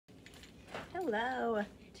Hello.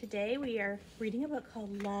 Today we are reading a book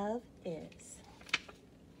called Love Is.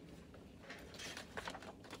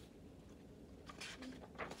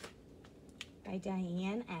 By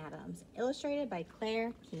Diane Adams, illustrated by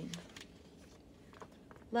Claire Keene.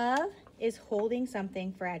 Love is holding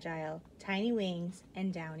something fragile, tiny wings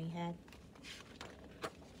and downy head.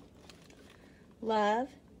 Love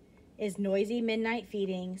is noisy midnight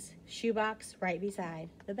feedings, shoebox right beside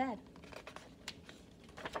the bed.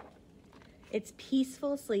 It's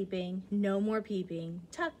peaceful sleeping, no more peeping,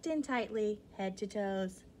 tucked in tightly, head to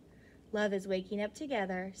toes. Love is waking up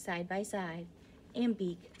together, side by side, and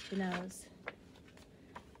beak to nose.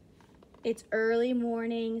 It's early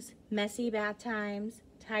mornings, messy bath times,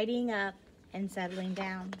 tidying up and settling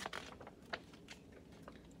down.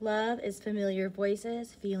 Love is familiar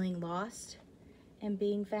voices, feeling lost and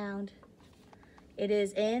being found. It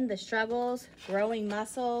is in the struggles, growing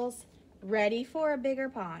muscles, ready for a bigger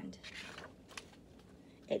pond.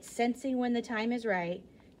 It's sensing when the time is right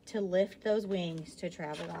to lift those wings to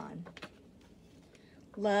travel on.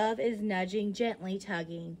 Love is nudging, gently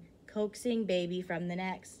tugging, coaxing baby from the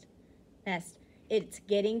nest. It's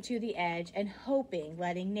getting to the edge and hoping,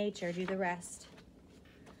 letting nature do the rest.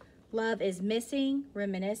 Love is missing,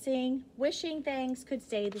 reminiscing, wishing things could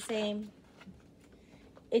stay the same.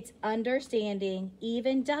 It's understanding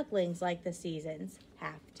even ducklings like the seasons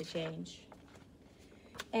have to change.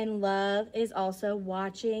 And love is also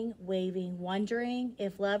watching, waving, wondering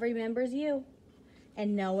if love remembers you,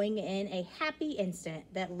 and knowing in a happy instant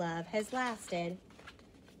that love has lasted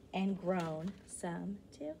and grown some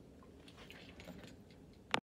too.